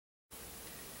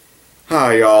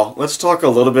Hi y'all, let's talk a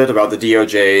little bit about the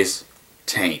DOJ's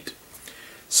Taint.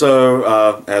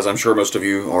 So, as I'm sure most of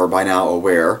you are by now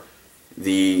aware,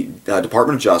 the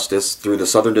Department of Justice, through the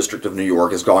Southern District of New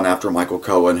York, has gone after Michael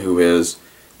Cohen, who is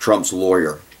Trump's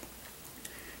lawyer.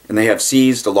 And they have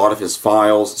seized a lot of his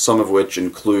files, some of which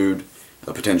include,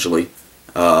 potentially,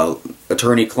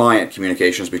 attorney-client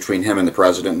communications between him and the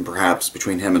president, and perhaps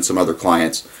between him and some other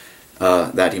clients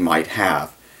that he might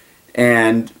have.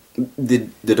 And the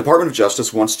Department of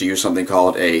Justice wants to use something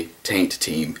called a Taint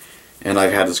team. And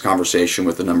I've had this conversation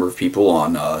with a number of people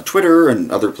on Twitter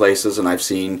and other places, and I've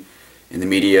seen in the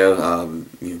media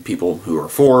people who are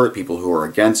for it, people who are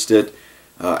against it.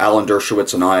 Alan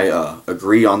Dershowitz and I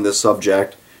agree on this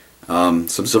subject. Some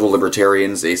civil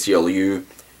libertarians, the ACLU,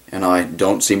 and I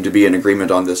don't seem to be in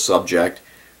agreement on this subject.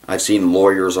 I've seen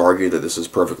lawyers argue that this is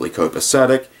perfectly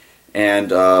copacetic,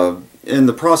 and in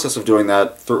the process of doing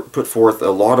that, put forth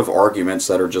a lot of arguments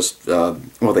that are just,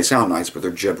 well, they sound nice, but they're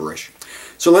gibberish.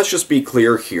 So let's just be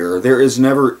clear here. There is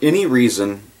never any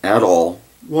reason at all,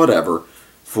 whatever,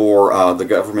 for the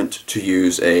government to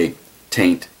use a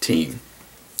Taint team.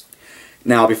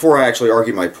 Now, before I actually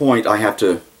argue my point, I have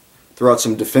to throw out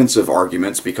some defensive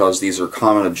arguments, because these are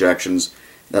common objections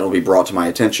that will be brought to my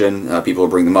attention. People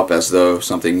will bring them up as though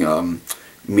something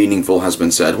meaningful has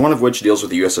been said, one of which deals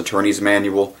with the U.S. Attorney's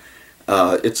Manual.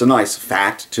 It's a nice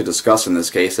fact to discuss in this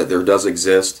case that there does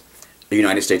exist a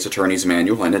United States Attorney's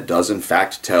Manual, and it does in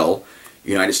fact tell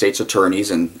United States attorneys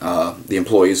and the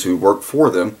employees who work for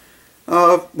them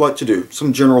what to do,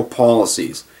 some general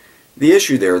policies. The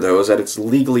issue there, though, is that it's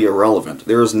legally irrelevant.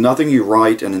 There is nothing you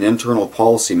write in an internal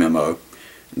policy memo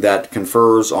that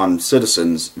confers on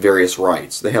citizens various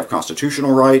rights. They have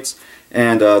constitutional rights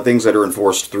and things that are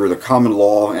enforced through the common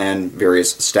law and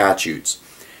various statutes.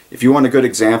 If you want a good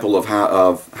example of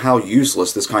how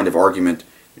useless this kind of argument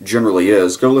generally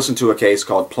is, go listen to a case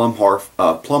called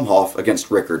Plumhoff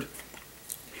against Rickard.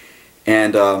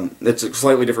 And it's a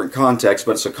slightly different context,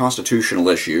 but it's a constitutional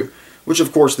issue, which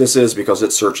of course this is because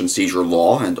it's search and seizure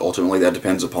law, and ultimately that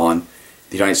depends upon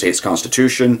the United States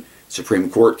Constitution, Supreme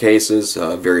Court cases,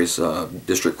 various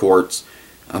district courts,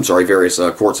 various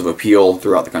courts of appeal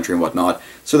throughout the country and whatnot.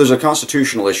 So there's a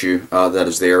constitutional issue that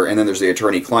is there, and then there's the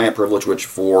attorney-client privilege, which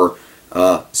for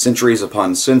centuries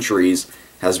upon centuries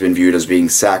has been viewed as being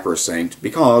sacrosanct,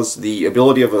 because the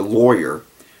ability of a lawyer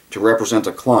to represent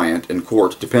a client in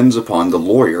court depends upon the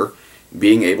lawyer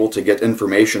being able to get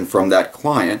information from that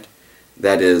client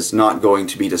that is not going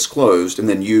to be disclosed and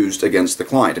then used against the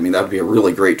client. I mean, that would be a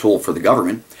really great tool for the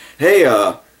government. Hey,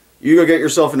 you go get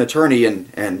yourself an attorney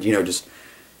and you know, just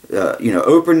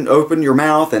open your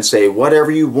mouth and say whatever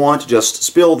you want, just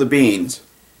spill the beans,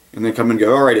 and then come and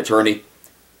go, all right, attorney,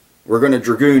 we're going to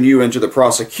dragoon you into the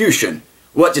prosecution.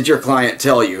 What did your client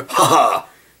tell you? Ha ha!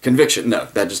 Conviction. No,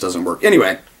 that just doesn't work.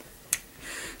 Anyway,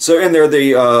 so in there,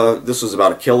 this was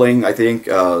about a killing, I think.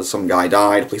 Some guy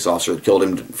died, a police officer had killed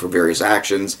him for various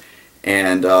actions,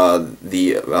 and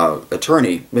the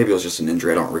attorney, maybe it was just an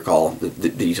injury, I don't recall the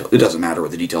detail. It doesn't matter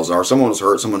what the details are. Someone was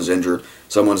hurt, someone was injured,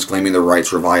 someone is claiming their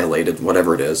rights were violated,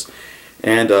 whatever it is.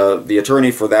 And the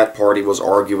attorney for that party was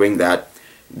arguing that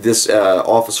this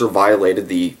officer violated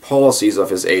the policies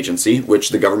of his agency, which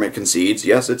the government concedes.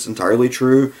 Yes, it's entirely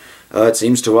true. It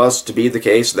seems to us to be the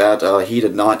case that he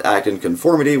did not act in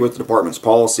conformity with the department's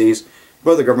policies,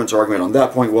 but the government's argument on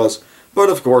that point was, but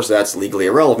of course that's legally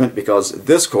irrelevant because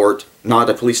this court, not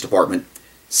a police department,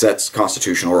 sets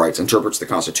constitutional rights, interprets the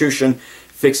Constitution,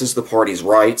 fixes the party's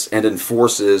rights, and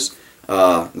enforces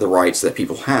the rights that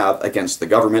people have against the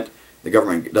government. The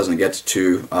government doesn't get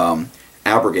to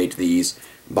abrogate these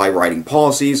by writing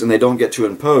policies, and they don't get to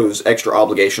impose extra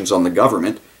obligations on the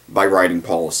government by writing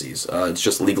policies. It's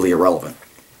just legally irrelevant.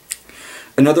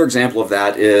 Another example of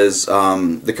that is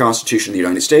the Constitution of the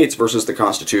United States versus the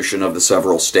Constitution of the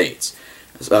several states.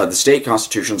 The state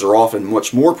constitutions are often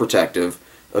much more protective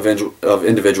of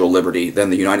individual liberty than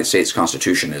the United States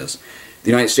Constitution is. The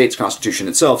United States Constitution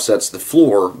itself sets the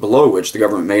floor below which the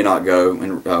government may not go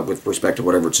with respect to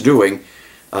whatever it's doing.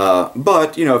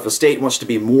 But, you know, if a state wants to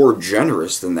be more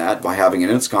generous than that by having in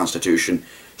its constitution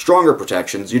stronger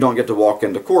protections, you don't get to walk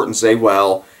into court and say,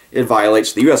 well, it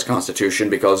violates the U.S. Constitution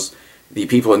because the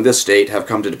people in this state have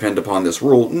come to depend upon this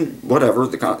rule. Whatever,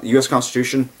 the U.S.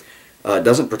 Constitution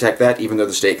doesn't protect that, even though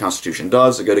the state constitution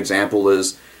does. A good example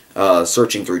is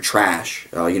searching through trash.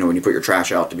 You know, when you put your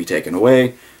trash out to be taken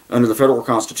away. Under the federal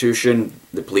constitution,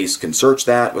 the police can search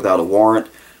that without a warrant.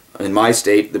 In my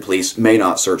state, the police may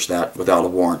not search that without a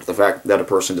warrant. The fact that a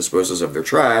person disposes of their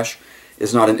trash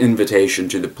is not an invitation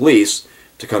to the police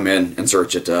to come in and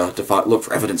search it to look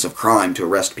for evidence of crime to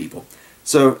arrest people.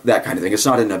 So that kind of thing. It's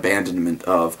not an abandonment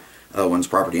of one's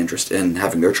property interest in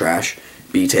having their trash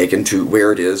be taken to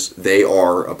where it is they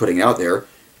are putting out there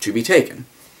to be taken.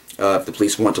 If the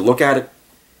police want to look at it,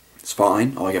 it's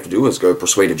fine. All you have to do is go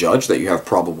persuade a judge that you have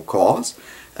probable cause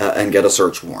and get a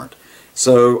search warrant.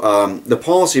 So the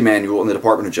policy manual in the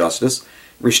Department of Justice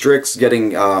restricts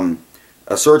getting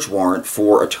a search warrant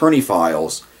for attorney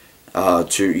files.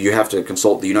 You have to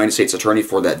consult the United States Attorney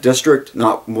for that district.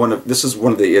 This is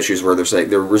one of the issues where they're saying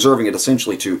they're reserving it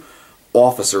essentially to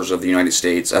officers of the United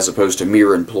States as opposed to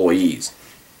mere employees.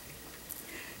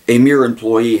 A mere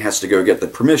employee has to go get the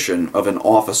permission of an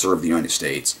officer of the United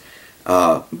States.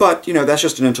 But that's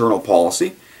just an internal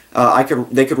policy.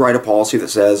 They could write a policy that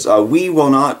says we will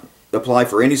not apply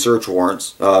for any search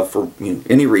warrants for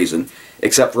any reason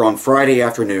except for on Friday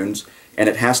afternoons, and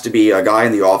it has to be a guy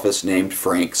in the office named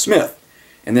Frank Smith.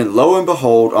 And then lo and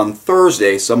behold, on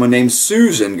Thursday, someone named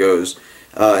Susan goes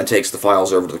and takes the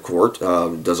files over to the court,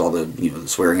 does all the the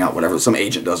swearing out, whatever. Some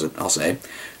agent does it, I'll say.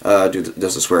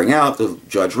 Does the swearing out. The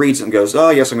judge reads it and goes, "Oh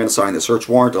yes, I'm going to sign the search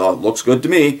warrant. Looks good to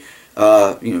me.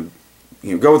 Go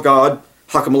with God.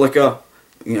 Hakamalika.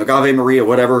 Gave Maria,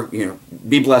 whatever.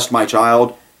 Be blessed, my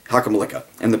child. Hakamalika."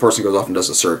 And the person goes off and does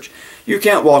the search. You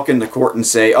can't walk into court and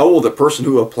say, "Oh, well, the person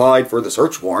who applied for the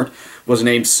search warrant was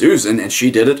named Susan, and she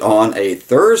did it on a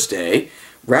Thursday,"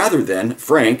 rather than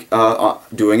Frank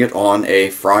doing it on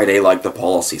a Friday like the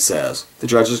policy says. The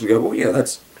judge is going to go, "Well, yeah,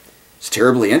 it's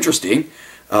terribly interesting.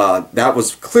 That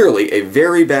was clearly a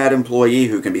very bad employee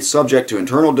who can be subject to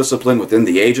internal discipline within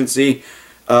the agency.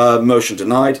 Motion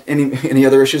denied." Any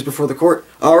other issues before the court?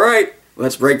 All right,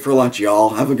 let's break for lunch, y'all.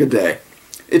 Have a good day.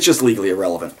 It's just legally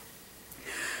irrelevant.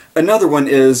 Another one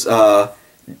is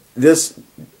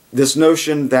this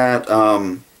notion that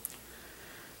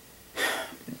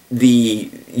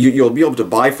you'll be able to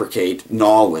bifurcate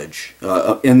knowledge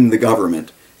in the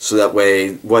government, so that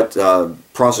way what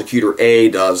Prosecutor A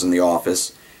does in the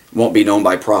office won't be known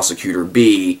by Prosecutor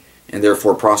B, and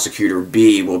therefore Prosecutor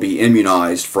B will be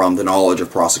immunized from the knowledge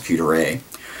of Prosecutor A.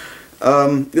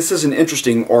 This is an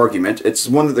interesting argument. It's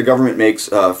one that the government makes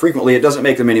frequently. It doesn't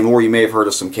make them anymore. You may have heard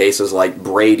of some cases like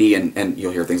Brady, and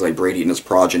you'll hear things like Brady and his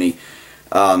progeny.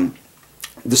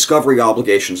 Discovery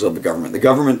obligations of the government. The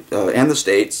government and the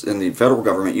states and the federal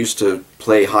government used to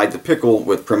play hide the pickle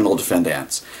with criminal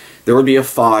defendants. There would be a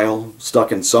file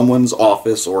stuck in someone's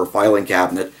office or filing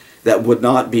cabinet that would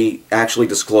not be actually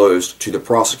disclosed to the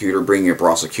prosecutor bringing a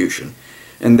prosecution.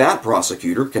 And that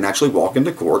prosecutor can actually walk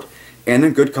into court and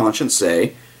in good conscience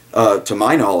say, to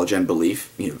my knowledge and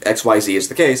belief, XYZ is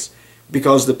the case,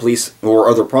 because the police or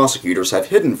other prosecutors have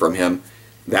hidden from him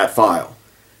that file.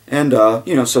 And,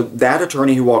 so that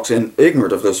attorney who walks in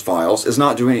ignorant of those files is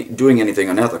not doing anything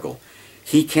unethical.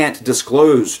 He can't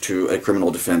disclose to a criminal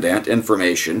defendant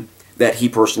information that he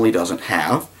personally doesn't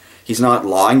have. He's not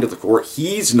lying to the court.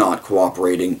 He's not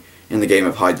cooperating in the game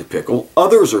of hide the pickle.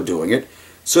 Others are doing it,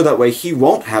 so that way he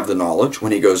won't have the knowledge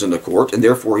when he goes into court, and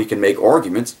therefore he can make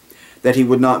arguments that he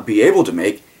would not be able to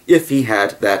make if he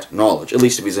had that knowledge, at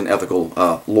least if he's an ethical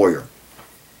lawyer.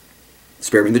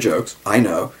 Spare me the jokes, I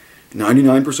know.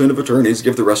 99% of attorneys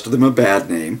give the rest of them a bad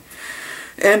name.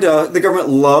 And the government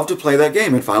love to play that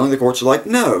game, and finally the courts are like,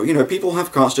 no, people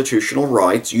have constitutional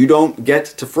rights. You don't get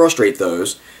to frustrate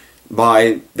those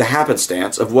by the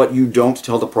happenstance of what you don't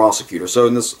tell the prosecutor. So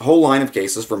in this whole line of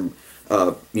cases from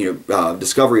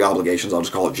discovery obligations, I'll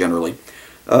just call it generally,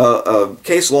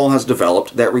 case law has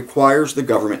developed that requires the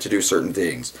government to do certain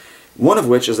things. One of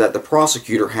which is that the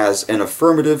prosecutor has an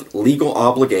affirmative legal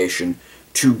obligation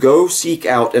to go seek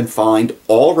out and find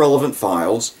all relevant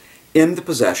files in the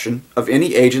possession of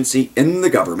any agency in the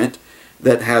government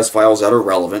that has files that are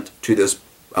relevant to this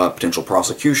potential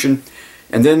prosecution.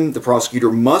 And then the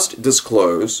prosecutor must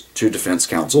disclose to defense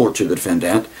counsel or to the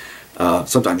defendant,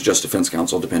 sometimes just defense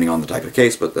counsel depending on the type of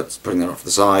case, but that's putting that off to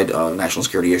the side, national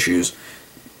security issues,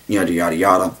 yada yada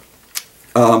yada.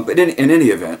 But in any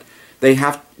event,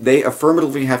 they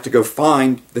affirmatively have to go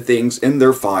find the things in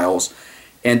their files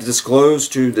and disclose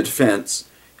to the defense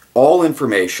all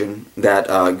information that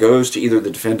goes to either the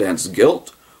defendant's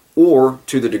guilt or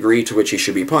to the degree to which he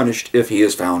should be punished if he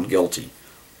is found guilty.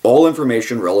 All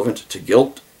information relevant to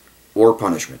guilt or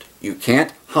punishment. You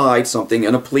can't hide something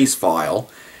in a police file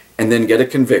and then get a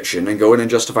conviction and go in and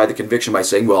justify the conviction by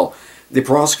saying, well, the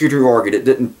prosecutor who argued it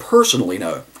didn't personally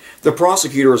know. The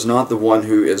prosecutor is not the one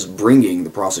who is bringing the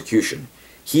prosecution.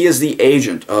 He is the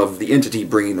agent of the entity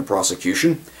bringing the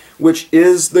prosecution, which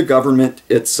is the government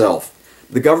itself.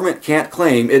 The government can't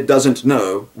claim it doesn't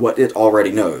know what it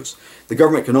already knows. The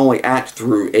government can only act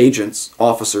through agents,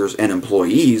 officers, and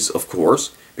employees, of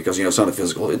course, because, you know, it's not a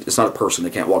physical, it's not a person. They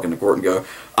can't walk into court and go,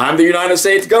 I'm the United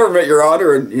States government, Your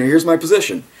Honor, and, you know, here's my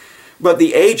position. But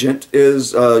the agent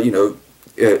is,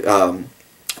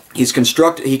 he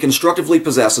constructively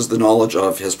possesses the knowledge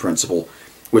of his principal,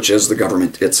 which is the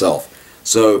government itself.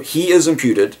 So he is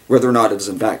imputed, whether or not it is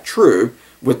in fact true,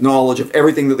 with knowledge of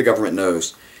everything that the government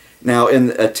knows. Now, in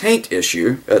a taint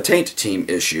team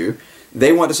issue,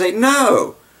 they want to say,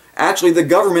 no, actually the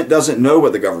government doesn't know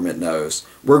what the government knows.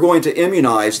 We're going to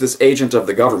immunize this agent of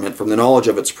the government from the knowledge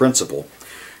of its principal.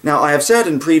 Now, I have said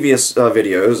in previous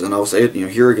videos, and I'll say it, you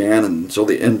know, here again until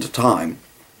the end of time,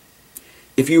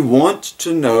 if you want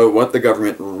to know what the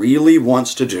government really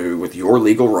wants to do with your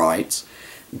legal rights,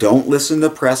 don't listen to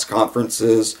press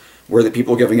conferences where the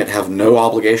people giving it have no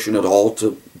obligation at all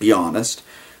to be honest,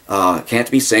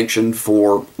 can't be sanctioned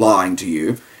for lying to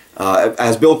you.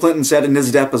 As Bill Clinton said in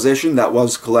his deposition, that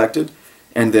was collected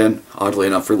and then, oddly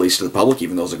enough, released to the public,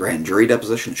 even though it was a grand jury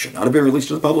deposition. It should not have been released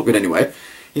to the public, but anyway.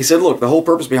 He said, look, the whole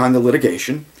purpose behind the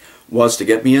litigation was to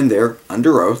get me in there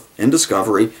under oath, in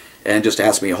discovery, and just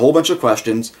ask me a whole bunch of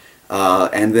questions,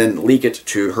 and then leak it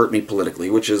to hurt me politically,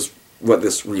 which is what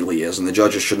this really is, and the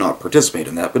judges should not participate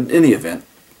in that. But in any event,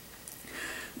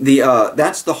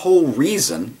 that's the whole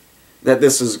reason that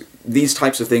these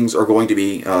types of things are going to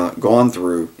be gone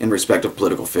through in respect of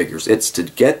political figures. It's to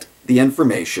get the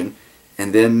information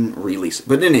and then release it.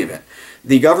 But in any event,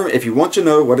 the government, if you want to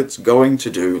know what it's going to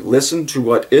do, listen to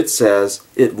what it says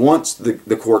it wants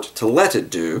the court to let it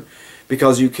do,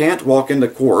 because you can't walk into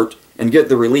court and get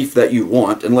the relief that you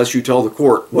want unless you tell the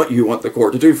court what you want the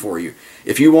court to do for you.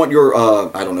 If you want your,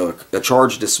 I don't know, a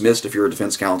charge dismissed if you're a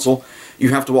defense counsel, you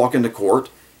have to walk into court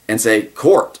and say,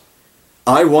 court,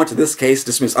 I want this case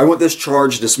dismissed. I want this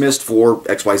charge dismissed for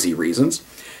XYZ reasons.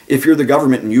 If you're the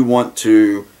government and you want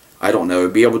to, I don't know,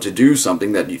 be able to do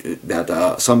something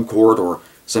that some court or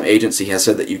some agency has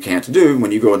said that you can't do,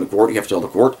 when you go into court, you have to tell the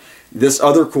court, this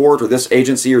other court or this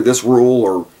agency or this rule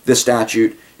or this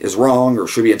statute is wrong or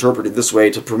should be interpreted this way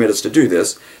to permit us to do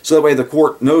this. So that way the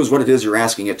court knows what it is you're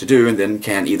asking it to do and then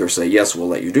can either say, yes, we'll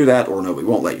let you do that, or no, we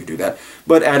won't let you do that.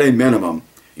 But at a minimum,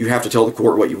 you have to tell the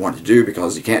court what you want to do,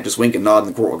 because you can't just wink and nod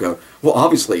and the court will go, well,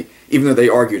 obviously, even though they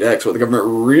argued X, what the government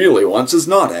really wants is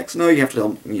not X. No, you have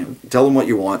to tell them what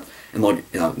you want, and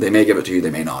they may give it to you,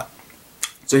 they may not.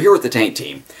 So here with the Taint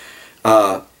team,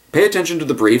 pay attention to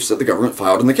the briefs that the government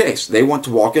filed in the case. They want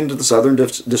to walk into the Southern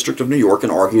District of New York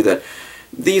and argue that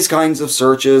these kinds of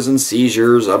searches and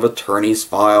seizures of attorneys'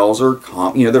 files are,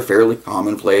 they're fairly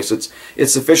commonplace. It's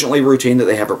sufficiently routine that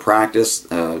they have a practice,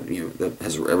 that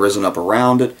has arisen up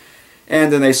around it,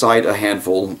 and then they cite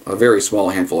a very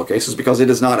small handful of cases because it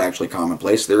is not actually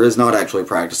commonplace. There is not actually a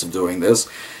practice of doing this.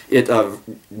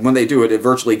 When they do it, it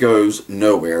virtually goes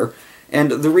nowhere, and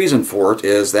the reason for it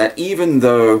is that even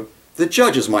though the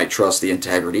judges might trust the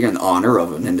integrity and honor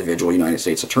of an individual United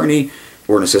States attorney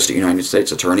or an assistant United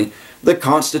States attorney, the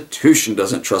Constitution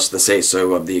doesn't trust the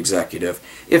say-so of the executive.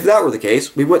 If that were the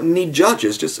case, we wouldn't need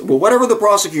judges. Just, well, whatever the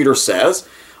prosecutor says,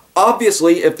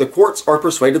 obviously, if the courts are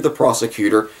persuaded the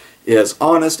prosecutor is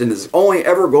honest and is only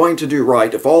ever going to do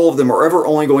right, if all of them are ever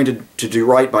only going to do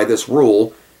right by this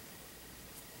rule,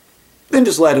 then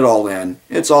just let it all in.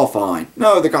 It's all fine.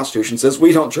 No, the Constitution says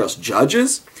we don't trust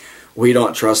judges. We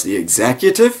don't trust the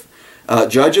executive.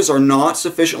 Judges are not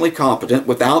sufficiently competent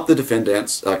without the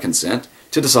defendant's consent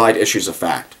to decide issues of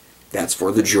fact. That's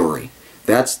for the jury.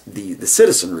 That's the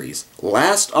citizenry's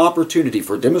last opportunity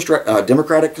for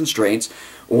democratic constraints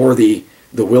or the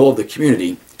will of the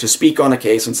community to speak on a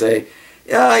case and say,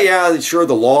 yeah, sure,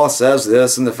 the law says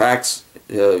this and the facts,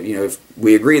 if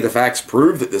we agree the facts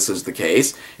prove that this is the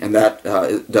case and that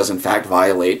does in fact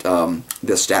violate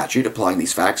this statute applying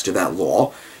these facts to that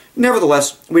law.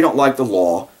 Nevertheless, we don't like the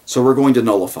law, so we're going to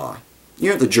nullify.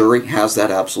 The jury has that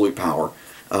absolute power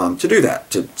to do that,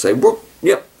 to say, well,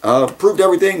 yep, proved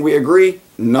everything, we agree,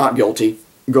 not guilty,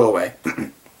 go away.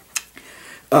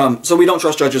 So we don't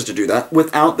trust judges to do that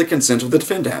without the consent of the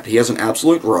defendant. He has an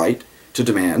absolute right to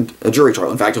demand a jury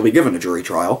trial. In fact, he'll be given a jury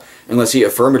trial unless he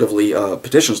affirmatively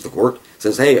petitions the court,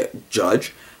 says, hey,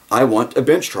 judge, I want a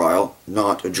bench trial,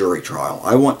 not a jury trial.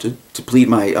 I want to plead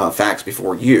my facts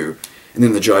before you, and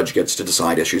then the judge gets to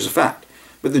decide issues of fact.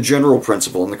 But the general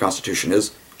principle in the Constitution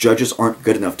is judges aren't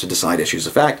good enough to decide issues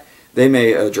of fact. They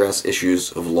may address issues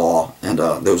of law, and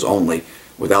those only,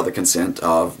 without the consent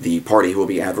of the party who will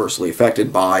be adversely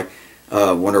affected by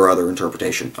one or other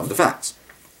interpretation of the facts.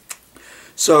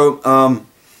 So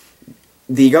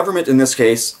the government in this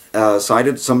case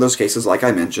cited some of those cases like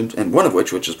I mentioned, and one of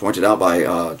which is pointed out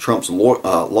by Trump's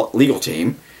legal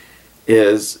team,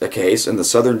 is a case in the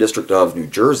Southern District of New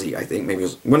Jersey, I think, maybe it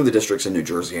was one of the districts in New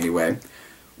Jersey anyway,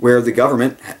 where the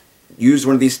government used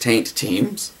one of these taint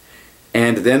teams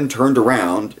and then turned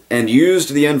around and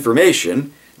used the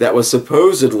information that was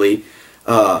supposedly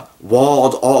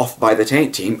walled off by the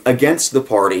taint team against the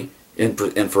party in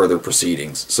further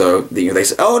proceedings. So they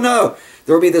say, oh no,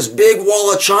 there will be this big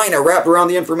wall of China wrapped around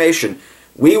the information.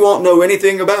 We won't know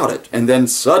anything about it. And then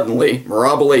suddenly,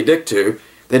 mirabile dictu,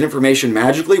 that information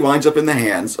magically winds up in the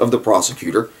hands of the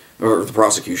prosecutor, or the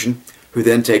prosecution, who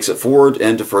then takes it forward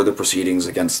into further proceedings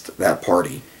against that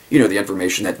party. You know, the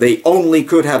information that they only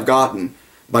could have gotten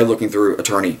by looking through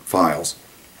attorney files.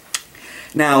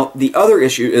 Now, the other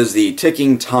issue is the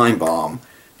ticking time bomb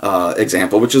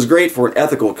example, which is great for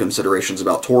ethical considerations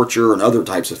about torture and other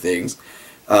types of things.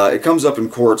 It comes up in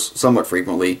courts somewhat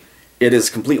frequently. It is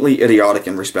completely idiotic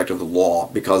in respect of the law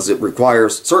because it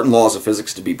requires certain laws of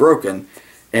physics to be broken,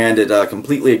 and it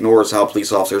completely ignores how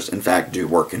police officers, in fact, do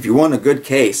work. If you want a good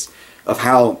case of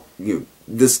how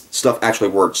this stuff actually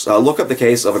works, look up the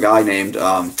case of a guy named,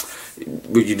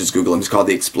 you just Google him, he's called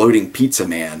the Exploding Pizza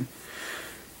Man.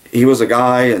 He was a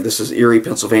guy, and this is Erie,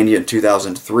 Pennsylvania in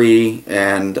 2003,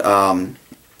 and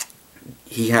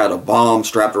he had a bomb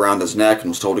strapped around his neck and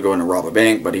was told to go in and rob a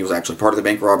bank, but he was actually part of the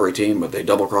bank robbery team, but they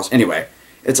double-crossed. Anyway,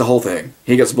 it's a whole thing.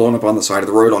 He gets blown up on the side of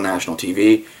the road on national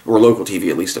TV, or local TV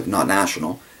at least, if not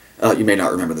national. You may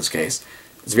not remember this case.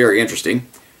 It's very interesting.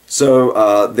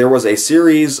 So there was a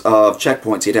series of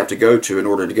checkpoints he'd have to go to in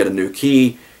order to get a new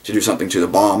key to do something to the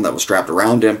bomb that was strapped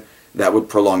around him. That would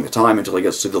prolong the time until he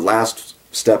gets to the last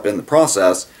step in the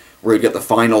process, where he'd get the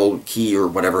final key or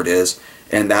whatever it is,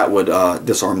 and that would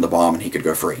disarm the bomb and he could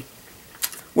go free.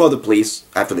 Well, the police,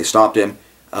 after they stopped him,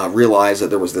 realized that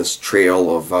there was this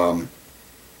trail of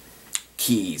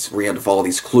keys where he had to follow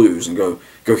these clues and go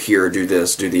here, do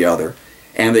this, do the other.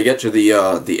 And they get to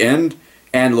the end,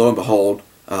 and lo and behold,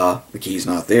 the key's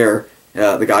not there.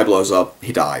 The guy blows up,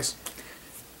 he dies.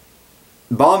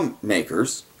 Bomb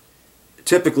makers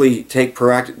typically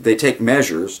take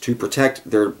measures to protect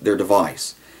their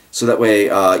device, so that way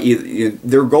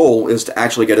their goal is to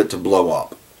actually get it to blow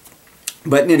up.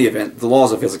 But in any event, the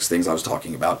laws of physics things I was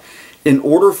talking about, in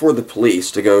order for the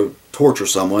police to go torture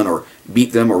someone or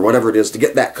beat them or whatever it is to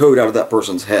get that code out of that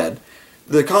person's head,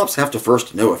 the cops have to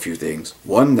first know a few things.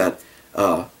 One, that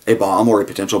a bomb or a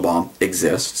potential bomb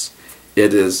exists.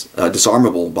 It is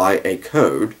disarmable by a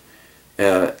code,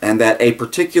 and that a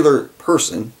particular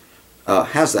person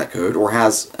has that code or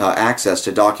has access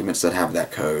to documents that have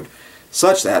that code,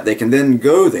 such that they can then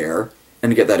go there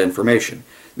and get that information.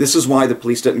 This is why the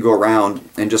police didn't go around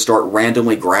and just start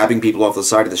randomly grabbing people off the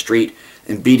side of the street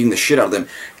and beating the shit out of them.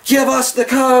 Give us the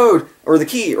code! Or the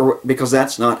key! Because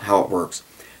that's not how it works.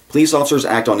 Police officers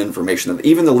act on information.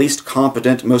 Even the least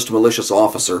competent, most malicious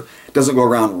officer doesn't go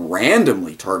around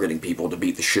randomly targeting people to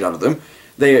beat the shit out of them.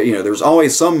 There's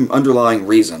always some underlying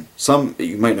reason.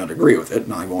 You might not agree with it,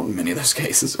 and I won't in many of those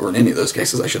cases, or in any of those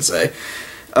cases, I should say.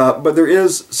 But there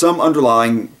is some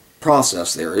underlying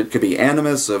process there. It could be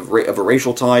animus of a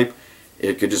racial type.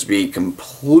 It could just be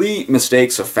complete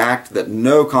mistakes of fact that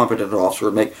no competent officer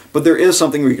would make. But there is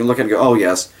something where you can look at and go, oh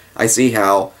yes, I see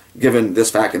how, given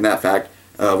this fact and that fact,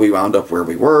 we wound up where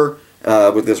we were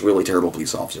with this really terrible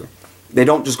police officer. They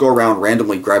don't just go around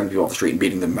randomly grabbing people off the street and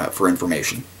beating them for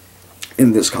information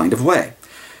in this kind of way.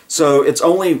 So it's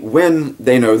only when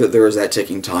they know that there is that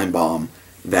ticking time bomb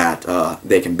that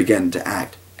they can begin to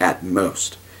act at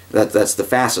most. That's the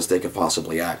fastest they could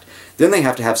possibly act. Then they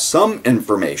have to have some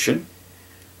information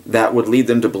that would lead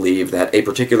them to believe that a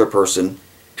particular person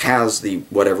has the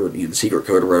secret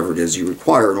code or whatever it is you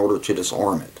require in order to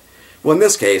disarm it. Well, in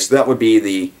this case, that would be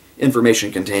the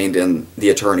information contained in the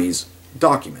attorney's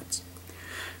documents.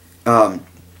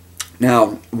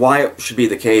 Now, why it should be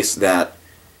the case that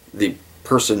the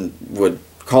person would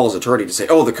call his attorney to say,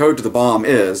 oh, the code to the bomb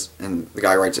is, and the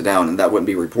guy writes it down, and that wouldn't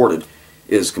be reported,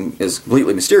 is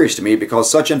completely mysterious to me, because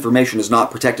such information is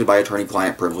not protected by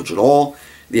attorney-client privilege at all.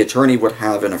 The attorney would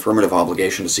have an affirmative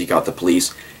obligation to seek out the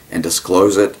police and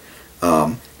disclose it,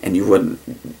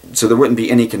 so there wouldn't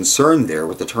be any concern there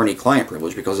with attorney-client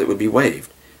privilege, because it would be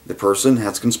waived. The person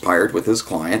has conspired with his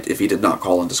client, if he did not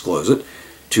call and disclose it,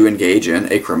 to engage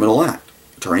in a criminal act.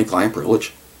 Attorney-client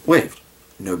privilege waived.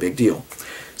 No big deal.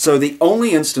 So the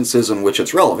only instances in which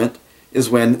it's relevant is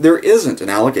when there isn't an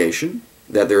allegation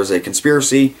that there is a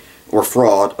conspiracy or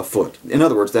fraud afoot. In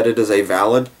other words, that it is a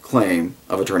valid claim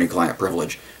of attorney-client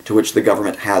privilege to which the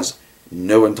government has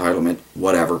no entitlement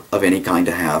whatever of any kind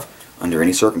to have under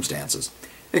any circumstances,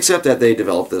 except that they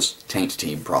develop this taint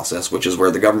team process, which is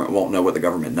where the government won't know what the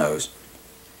government knows.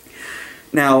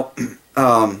 Now,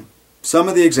 some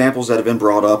of the examples that have been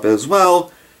brought up is,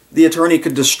 well, the attorney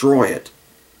could destroy it.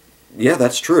 Yeah,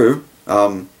 that's true.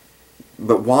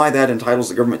 But why that entitles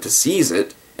the government to seize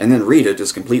it and then read it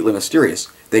is completely mysterious.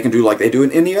 They can do like they do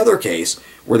in any other case,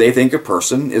 where they think a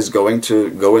person is going to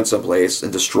go in someplace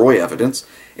and destroy evidence,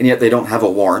 and yet they don't have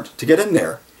a warrant to get in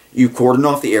there. You cordon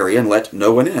off the area and let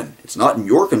no one in. It's not in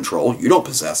your control, you don't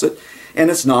possess it,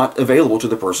 and it's not available to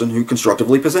the person who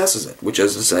constructively possesses it, which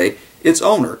is to say, its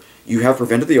owner. You have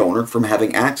prevented the owner from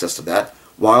having access to that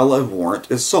while a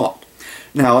warrant is sought.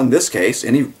 Now, in this case,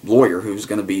 any lawyer who's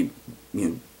going to be,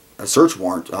 a search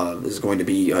warrant is going to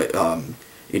be,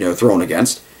 thrown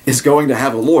against, is going to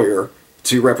have a lawyer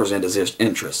to represent his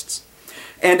interests.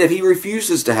 And if he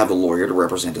refuses to have a lawyer to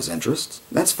represent his interests,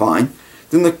 that's fine.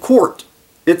 Then the court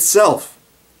itself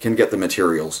can get the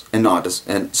materials, and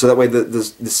so that way the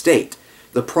state,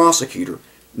 the prosecutor,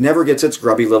 never gets its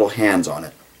grubby little hands on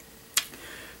it.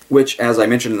 Which, as I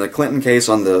mentioned in the Clinton case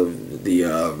on the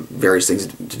various things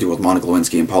to do with Monica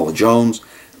Lewinsky and Paula Jones,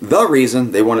 the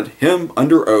reason they wanted him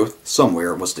under oath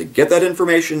somewhere was to get that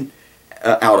information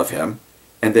out of him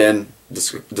and then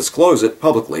disclose it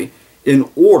publicly in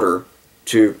order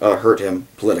to hurt him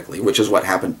politically, which is what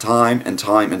happened time and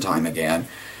time and time again.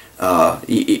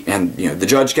 The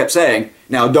judge kept saying,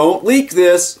 "Now don't leak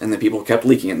this," and then people kept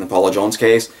leaking it in the Paula Jones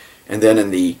case. And then in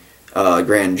the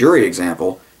grand jury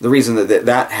example, the reason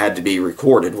that had to be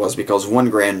recorded was because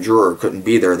one grand juror couldn't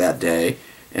be there that day,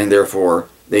 and therefore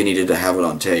they needed to have it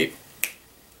on tape.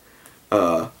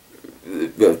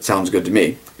 That sounds good to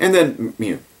me. And then,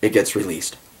 it gets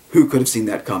released. Who could have seen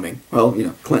that coming? Well,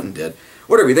 Clinton did.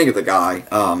 Whatever you think of the guy,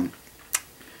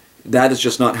 that is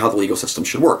just not how the legal system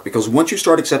should work. Because once you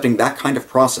start accepting that kind of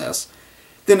process,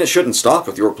 then it shouldn't stop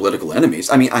with your political enemies.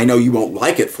 I mean, I know you won't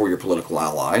like it for your political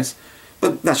allies,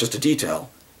 but that's just a detail.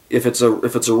 If it's a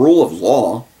rule of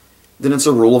law, then it's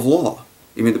a rule of law.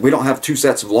 I mean, we don't have two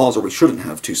sets of laws, or we shouldn't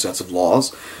have two sets of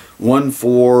laws. One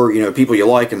for, people you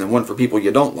like, and then one for people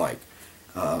you don't like.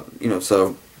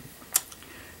 So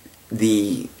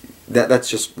that's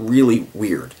just really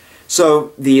weird.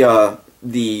 So the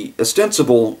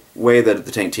ostensible way that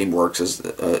the Taint team works is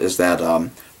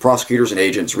that prosecutors and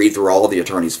agents read through all of the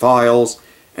attorney's files,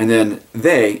 and then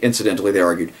they, incidentally, they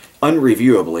argued,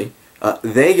 unreviewably,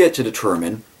 they get to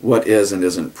determine what is and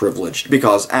isn't privileged.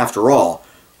 Because, after all,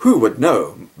 who would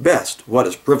know best what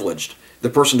is privileged? The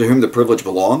person to whom the privilege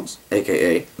belongs,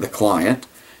 aka the client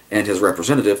and his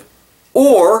representative,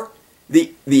 or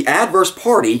the adverse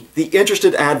party, the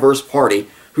interested adverse party,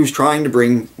 who's trying to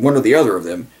bring one or the other of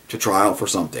them to trial for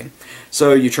something.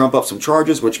 So you trump up some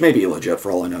charges, which may be legit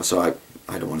for all I know, so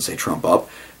I don't want to say trump up.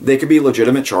 They could be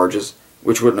legitimate charges,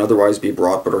 which wouldn't otherwise be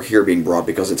brought, but are here being brought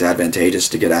because it's advantageous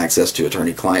to get access to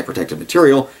attorney-client protected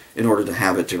material in order to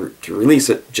have it to release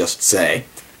it, just say.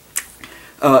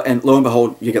 And lo and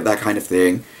behold, you get that kind of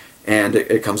thing, and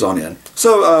it comes on in.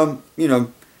 So,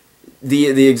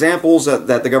 the examples that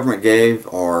the government gave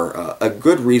are a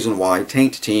good reason why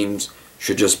taint teams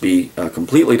should just be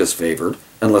completely disfavored,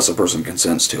 unless a person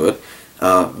consents to it,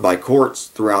 by courts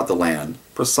throughout the land,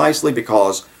 precisely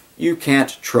because you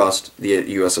can't trust the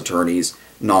U.S. attorneys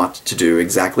not to do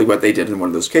exactly what they did in one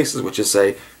of those cases, which is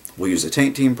say, we'll use a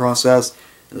taint team process,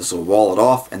 this will wall it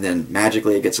off, and then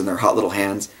magically it gets in their hot little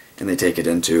hands, and they take it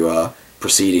into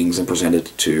proceedings and present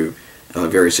it to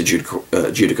various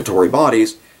adjudicatory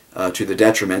bodies to the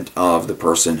detriment of the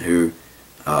person who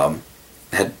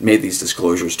had made these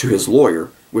disclosures to his lawyer,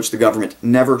 which the government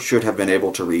never should have been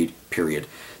able to read, period.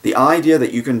 The idea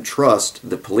that you can trust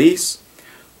the police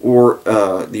or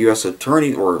the U.S.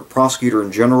 attorney or prosecutor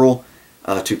in general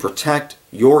to protect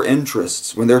your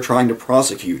interests when they're trying to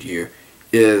prosecute you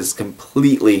is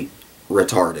completely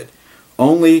retarded.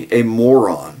 Only a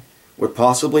moron would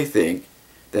possibly think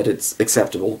that it's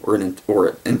acceptable or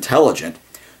intelligent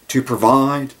to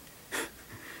provide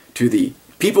to the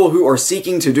people who are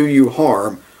seeking to do you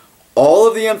harm all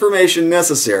of the information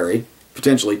necessary,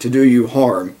 potentially, to do you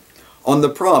harm, on the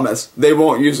promise they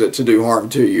won't use it to do harm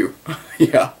to you.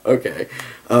 Yeah, okay.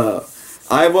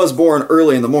 I was born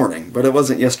early in the morning, but it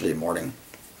wasn't yesterday morning.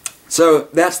 So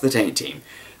that's the Taint team.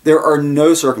 There are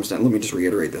no circumstances, let me just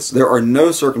reiterate this, there are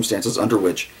no circumstances under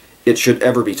which it should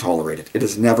ever be tolerated. It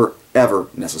is never, ever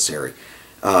necessary.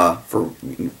 I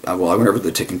went over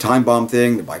the ticking time bomb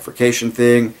thing, the bifurcation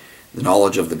thing, the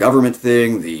knowledge of the government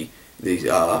thing, the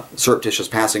surreptitious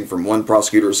passing from one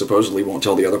prosecutor who supposedly won't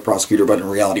tell the other prosecutor, but in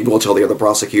reality will tell the other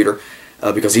prosecutor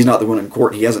because he's not the one in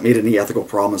court. He hasn't made any ethical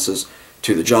promises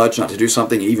to the judge not to do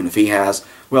something, even if he has.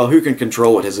 Well, who can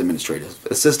control what his administrative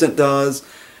assistant does?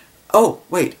 Oh,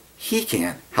 wait, he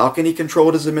can. How can he control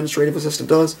what his administrative assistant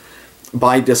does?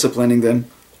 By disciplining them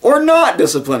or not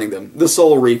disciplining them. The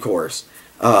sole recourse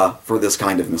for this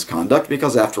kind of misconduct,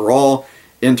 because after all,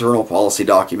 internal policy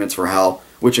documents for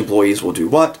which employees will do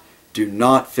what. Do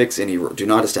not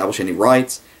establish any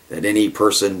rights that any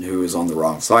person who is on the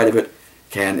wrong side of it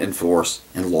can enforce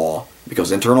in law,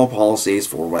 because internal policies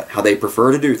for how they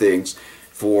prefer to do things,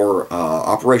 for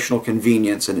operational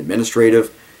convenience and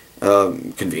administrative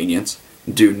convenience,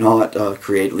 do not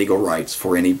create legal rights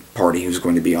for any party who's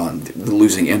going to be on the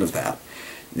losing end of that.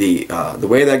 The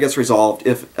way that gets resolved,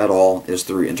 if at all, is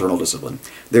through internal discipline.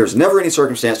 There's never any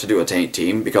circumstance to do a taint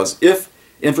team, because if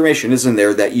information is in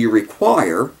there that you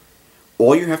require,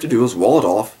 all you have to do is wall it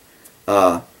off,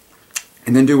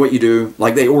 and then do what you do,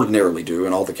 like they ordinarily do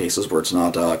in all the cases where it's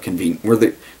not convenient, where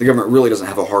the government really doesn't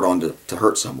have a hard-on to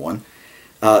hurt someone.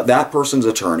 That person's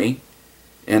attorney,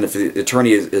 and if the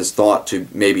attorney is thought to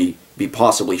maybe be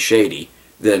possibly shady,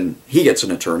 then he gets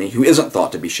an attorney who isn't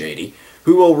thought to be shady,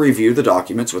 who will review the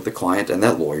documents with the client and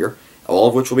that lawyer, all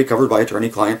of which will be covered by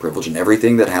attorney-client privilege, and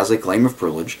everything that has a claim of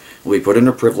privilege will be put in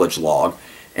a privilege log,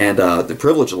 and the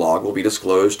privilege log will be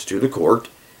disclosed to the court,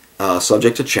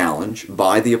 subject to challenge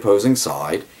by the opposing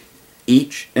side.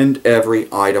 Each and every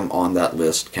item on that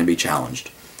list can be challenged.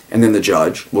 And then the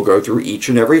judge will go through each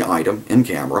and every item in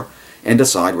camera and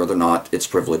decide whether or not it's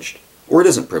privileged, or it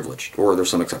isn't privileged, or there's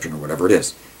some exception, or whatever it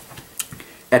is.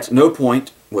 At no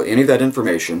point will any of that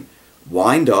information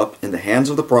wind up in the hands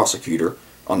of the prosecutor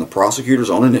on the prosecutor's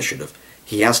own initiative.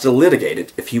 He has to litigate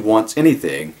it if he wants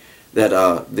anything that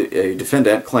a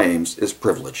defendant claims is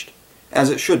privileged, as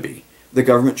it should be. The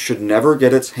government should never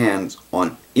get its hands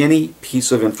on any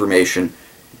piece of information,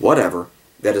 whatever,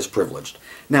 that is privileged.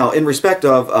 Now, in respect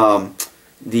of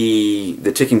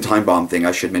the ticking time bomb thing,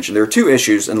 I should mention there are two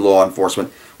issues in law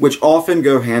enforcement which often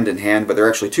go hand in hand, but they're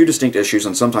actually two distinct issues,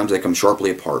 and sometimes they come sharply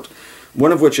apart.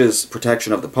 One of which is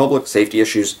protection of the public, safety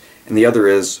issues, and the other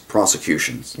is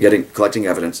prosecutions, collecting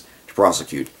evidence to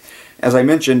prosecute. As I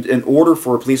mentioned, in order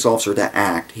for a police officer to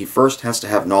act, he first has to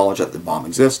have knowledge that the bomb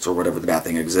exists, or whatever the bad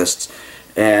thing exists,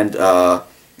 and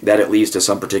that it leads to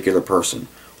some particular person.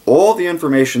 All the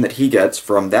information that he gets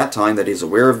from that time that he's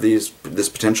aware of this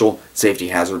potential safety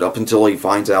hazard up until he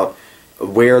finds out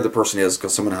where the person is,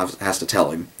 because someone has to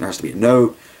tell him. There has to be a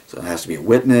note, so there has to be a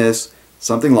witness,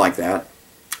 something like that.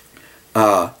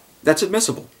 That's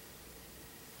admissible.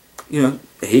 You know,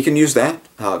 he can use that,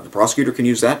 the prosecutor can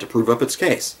use that to prove up its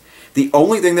case. The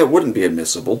only thing that wouldn't be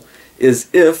admissible is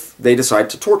if they decide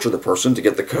to torture the person to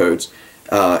get the codes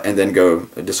and then go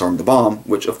disarm the bomb,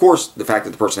 which, of course, the fact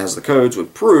that the person has the codes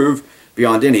would prove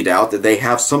beyond any doubt that they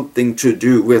have something to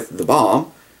do with the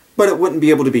bomb, but it wouldn't be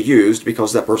able to be used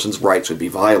because that person's rights would be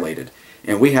violated.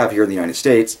 And we have here in the United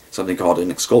States something called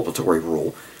an exculpatory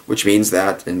rule, which means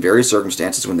that in various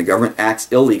circumstances when the government acts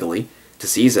illegally to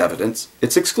seize evidence,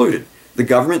 it's excluded. The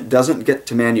government doesn't get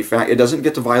to manufacture, it doesn't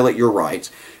get to violate your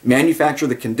rights, manufacture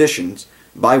the conditions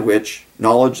by which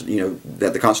knowledge,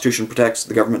 that the Constitution protects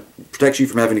the government, protects you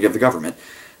from having to give the government.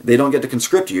 They don't get to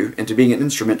conscript you into being an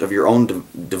instrument of your own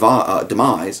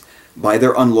demise by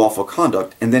their unlawful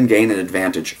conduct and then gain an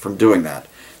advantage from doing that.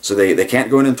 So they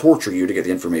can't go in and torture you to get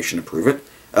the information to prove it,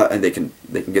 and they can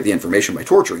get the information by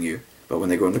torturing you, but when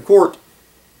they go into court,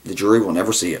 the jury will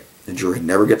never see it. The jury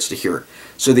never gets to hear it.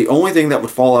 So the only thing that would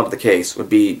fall out of the case would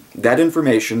be that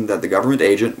information that the government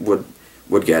agent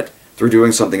would get through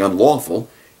doing something unlawful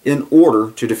in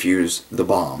order to defuse the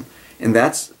bomb. And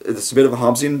that's a bit of a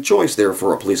Hobbesian choice there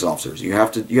for police officers. You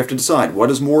have to decide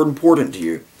what is more important to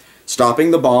you: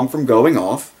 stopping the bomb from going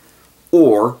off,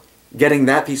 or getting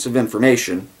that piece of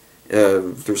information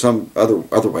through some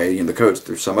other way in the codes,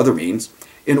 through some other means,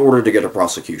 in order to get a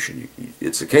prosecution.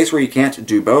 It's a case where you can't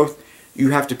do both.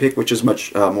 You have to pick which is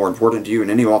much more important to you,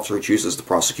 and any officer who chooses the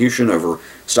prosecution over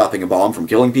stopping a bomb from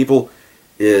killing people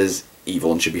is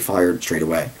evil and should be fired straight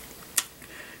away.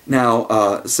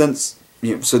 Now, so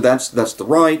that's the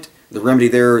right. The remedy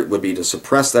there would be to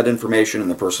suppress that information,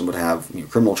 and the person would have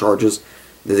criminal charges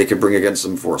that they could bring against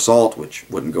them for assault, which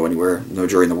wouldn't go anywhere. No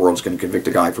jury in the world is going to convict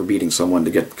a guy for beating someone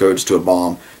to get codes to a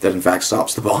bomb that in fact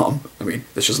stops the bomb. I mean,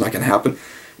 that's just not going to happen.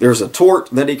 There's a tort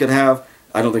that he could have.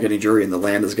 I don't think any jury in the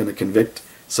land is going to convict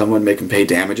someone, make him pay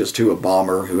damages to a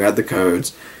bomber who had the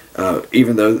codes,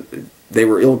 even though they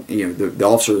were the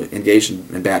officer engaged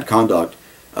in bad conduct,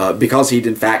 because he'd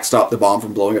in fact stopped the bomb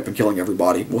from blowing up and killing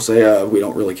everybody. We'll say we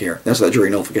don't really care. That's that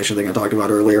jury nullification thing I talked about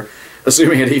earlier.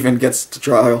 Assuming it even gets to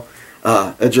trial,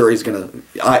 a jury's going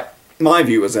to... My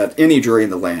view is that any jury in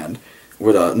the land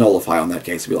would nullify on that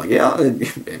case and be like, yeah,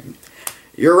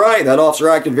 you're right, that officer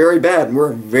acted very bad, and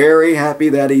we're very happy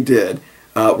that he did.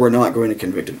 We're not going to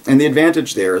convict him. And the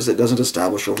advantage there is it doesn't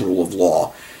establish a rule of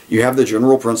law. You have the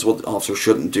general principle that officers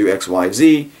shouldn't do X, Y,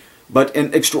 Z, but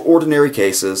in extraordinary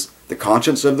cases, the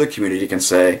conscience of the community can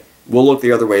say, we'll look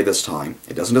the other way this time.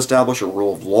 It doesn't establish a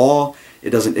rule of law. It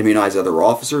doesn't immunize other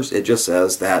officers. It just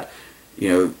says that,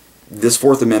 this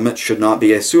Fourth Amendment should not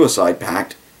be a suicide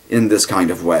pact in this kind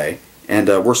of way. And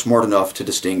we're smart enough to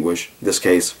distinguish this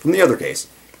case from the other case.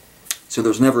 So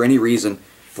there's never any reason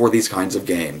for these kinds of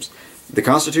games. The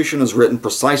Constitution is written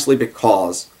precisely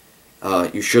because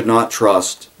you should not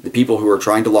trust the people who are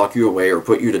trying to lock you away or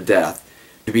put you to death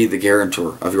to be the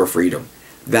guarantor of your freedom.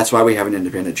 That's why we have an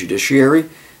independent judiciary.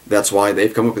 That's why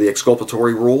they've come up with the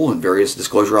exculpatory rule and various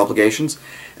disclosure obligations.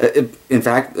 In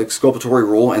fact, the exculpatory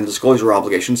rule and disclosure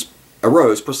obligations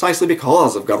arose precisely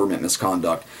because of government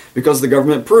misconduct, because the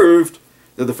government proved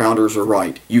that the founders were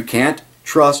right. You can't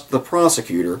trust the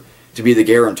prosecutor to be the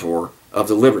guarantor of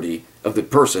the liberty of the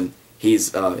person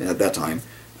he's, at that time,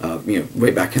 way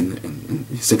back in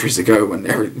centuries ago when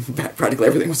practically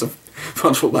everything was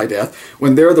punishable by death,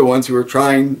 when they're the ones who are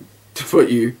trying to put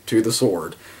you to the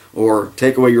sword or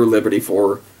take away your liberty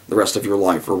for the rest of your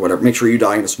life or whatever. Make sure you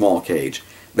die in a small cage.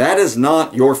 That is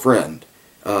not your friend.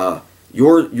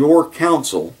 Your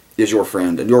counsel is your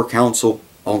friend, and your counsel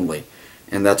only.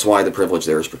 And that's why the privilege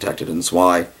there is protected, and that's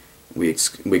why we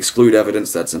exclude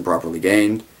evidence that's improperly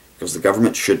gained, because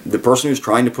the person who's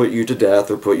trying to put you to death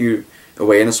or put you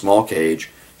away in a small cage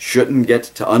shouldn't get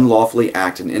to unlawfully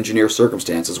act and engineer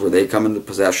circumstances where they come into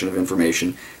possession of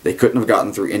information they couldn't have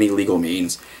gotten through any legal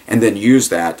means and then use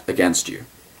that against you.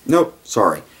 Nope,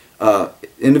 sorry.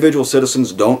 Individual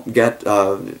citizens don't get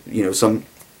some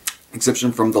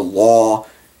exception from the law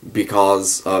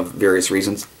because of various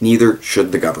reasons. Neither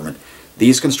should the government.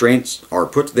 These constraints are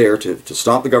put there to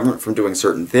stop the government from doing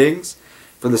certain things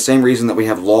for the same reason that we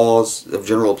have laws of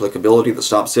general applicability that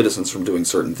stop citizens from doing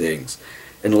certain things.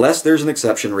 Unless there's an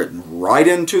exception written right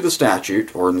into the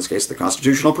statute, or in this case the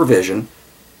constitutional provision,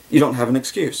 you don't have an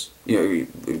excuse.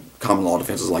 Common law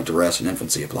defenses like duress and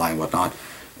infancy apply and whatnot,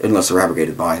 unless they're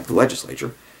abrogated by the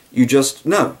legislature. You just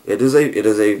know it is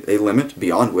a limit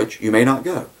beyond which you may not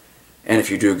go. And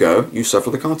if you do go, you suffer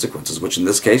the consequences, which in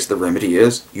this case the remedy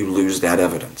is you lose that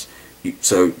evidence.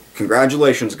 So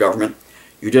congratulations, government.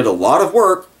 You did a lot of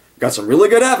work, got some really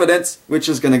good evidence, which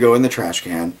is going to go in the trash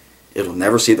can. It'll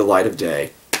never see the light of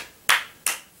day.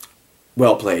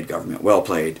 Well played, government. Well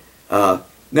played.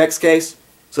 Next case.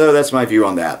 So that's my view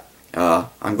on that.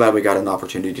 I'm glad we got an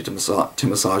opportunity to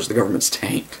massage the government's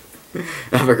taint.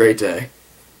 Have a great day.